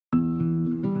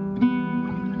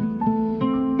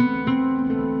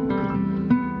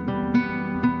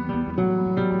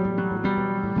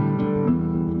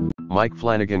Mike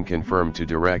Flanagan confirmed to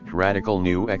direct radical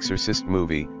new Exorcist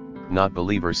movie, not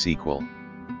Believer sequel.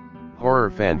 Horror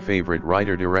fan favorite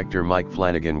writer-director Mike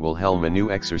Flanagan will helm a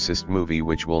new Exorcist movie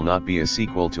which will not be a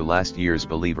sequel to last year's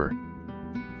Believer.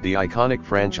 The iconic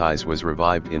franchise was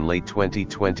revived in late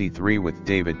 2023 with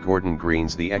David Gordon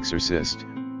Green's The Exorcist,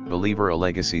 Believer, a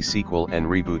legacy sequel and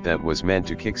reboot that was meant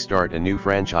to kickstart a new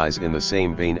franchise in the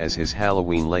same vein as his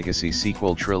Halloween legacy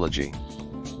sequel trilogy.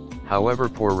 However,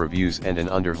 poor reviews and an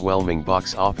underwhelming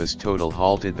box office total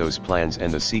halted those plans,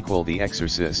 and the sequel The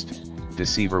Exorcist,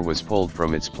 Deceiver was pulled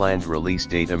from its planned release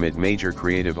date amid major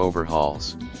creative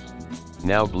overhauls.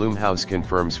 Now Blumhouse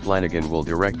confirms Flanagan will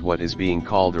direct what is being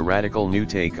called a radical new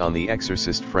take on the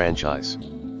Exorcist franchise.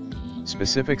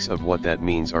 Specifics of what that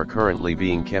means are currently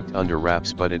being kept under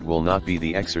wraps, but it will not be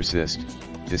The Exorcist,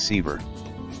 Deceiver.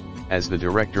 As the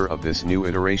director of this new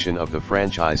iteration of the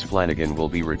franchise, Flanagan will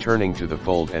be returning to the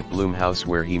fold at Blumhouse,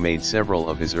 where he made several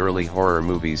of his early horror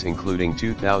movies, including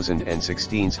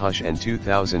 2016's Hush and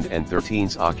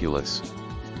 2013's Oculus.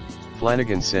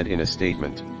 Flanagan said in a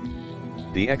statement,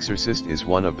 "The Exorcist is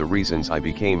one of the reasons I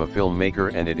became a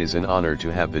filmmaker, and it is an honor to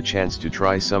have the chance to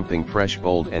try something fresh,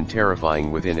 bold and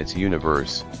terrifying within its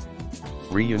universe.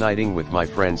 Reuniting with my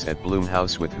friends at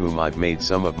Blumhouse, with whom I've made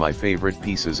some of my favorite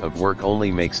pieces of work, only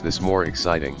makes this more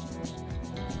exciting."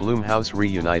 Blumhouse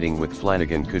reuniting with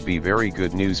Flanagan could be very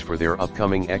good news for their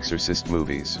upcoming Exorcist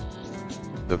movies.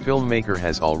 The filmmaker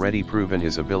has already proven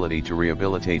his ability to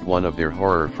rehabilitate one of their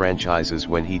horror franchises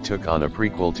when he took on a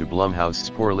prequel to Blumhouse's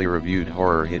poorly reviewed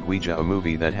horror hit Ouija, a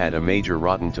movie that had a major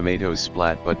Rotten Tomatoes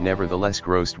splat but nevertheless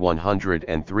grossed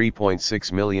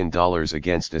 $103.6 million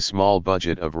against a small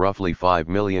budget of roughly $5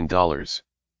 million.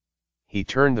 He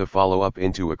turned the follow-up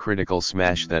into a critical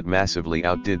smash that massively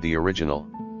outdid the original.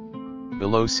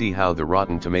 Below, see how the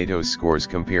Rotten Tomatoes scores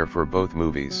compare for both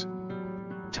movies.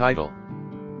 Title: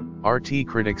 RT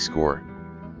Critic Score,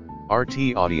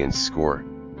 RT Audience Score.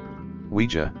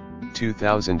 Ouija,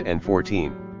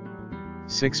 2014.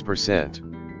 6%.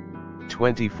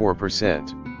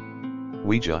 24%.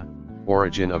 Ouija,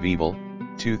 Origin of Evil,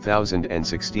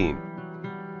 2016.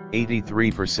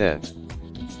 83%.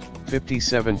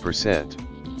 57%.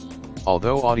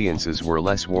 Although audiences were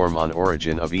less warm on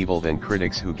Origin of Evil than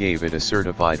critics, who gave it a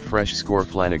certified fresh score,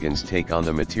 Flanagan's take on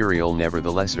the material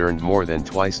nevertheless earned more than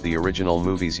twice the original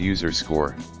movie's user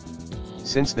score.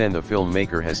 Since then, the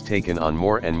filmmaker has taken on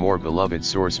more and more beloved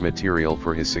source material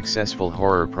for his successful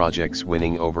horror projects,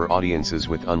 winning over audiences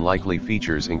with unlikely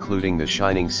features including The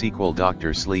Shining sequel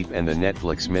Dr. Sleep and the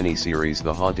Netflix miniseries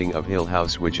The Haunting of Hill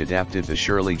House, which adapted the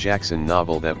Shirley Jackson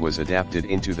novel that was adapted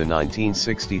into the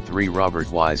 1963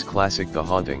 Robert Wise classic The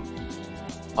Haunting.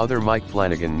 Other Mike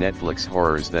Flanagan Netflix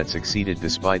horrors that succeeded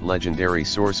despite legendary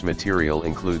source material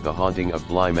include The Haunting of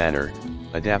Bly Manor,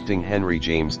 adapting Henry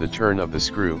James' The Turn of the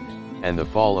Screw, and The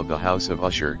Fall of the House of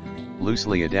Usher,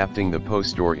 loosely adapting the Poe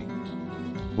story.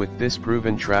 With this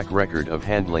proven track record of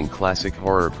handling classic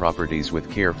horror properties with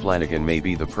care, Flanagan may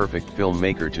be the perfect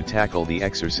filmmaker to tackle The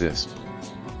Exorcist.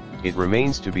 It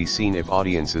remains to be seen if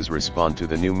audiences respond to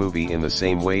the new movie in the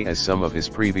same way as some of his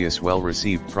previous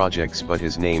well-received projects, but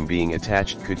his name being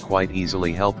attached could quite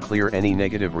easily help clear any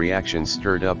negative reactions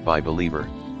stirred up by Believer.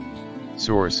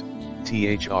 Source: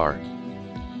 THR.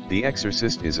 The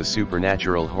Exorcist is a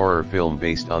supernatural horror film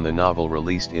based on the novel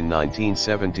released in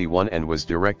 1971 and was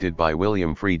directed by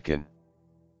William Friedkin.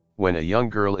 When a young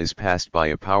girl is passed by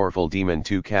a powerful demon,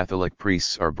 two Catholic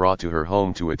priests are brought to her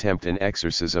home to attempt an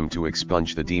exorcism to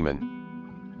expunge the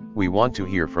demon. We want to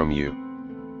hear from you.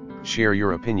 Share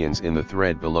your opinions in the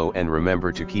thread below and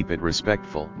remember to keep it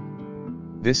respectful.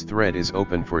 This thread is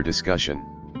open for discussion.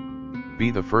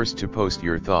 Be the first to post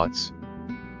your thoughts.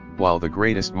 While the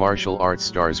greatest martial arts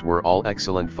stars were all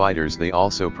excellent fighters, they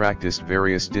also practiced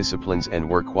various disciplines and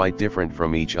were quite different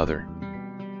from each other.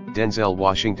 Denzel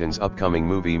Washington's upcoming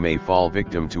movie may fall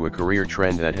victim to a career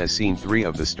trend that has seen three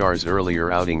of the star's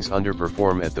earlier outings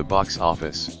underperform at the box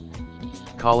office.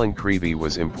 Colin Creevey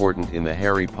was important in the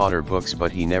Harry Potter books,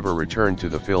 but he never returned to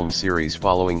the film series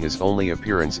following his only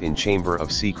appearance in Chamber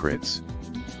of Secrets.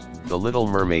 The Little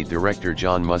Mermaid director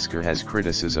John Musker has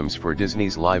criticisms for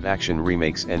Disney's live-action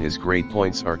remakes, and his great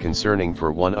points are concerning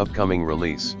for one upcoming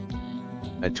release.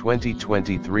 A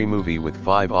 2023 movie with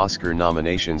 5 Oscar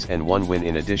nominations and 1 win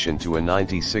in addition to a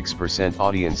 96%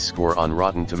 audience score on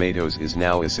Rotten Tomatoes is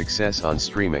now a success on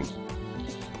streaming.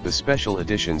 The special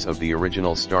editions of the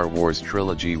original Star Wars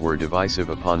trilogy were divisive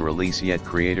upon release, yet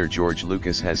creator George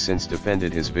Lucas has since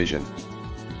defended his vision.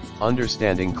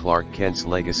 Understanding Clark Kent's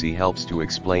legacy helps to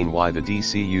explain why the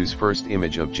DCU's first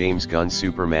image of James Gunn's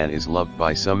Superman is loved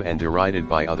by some and derided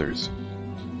by others.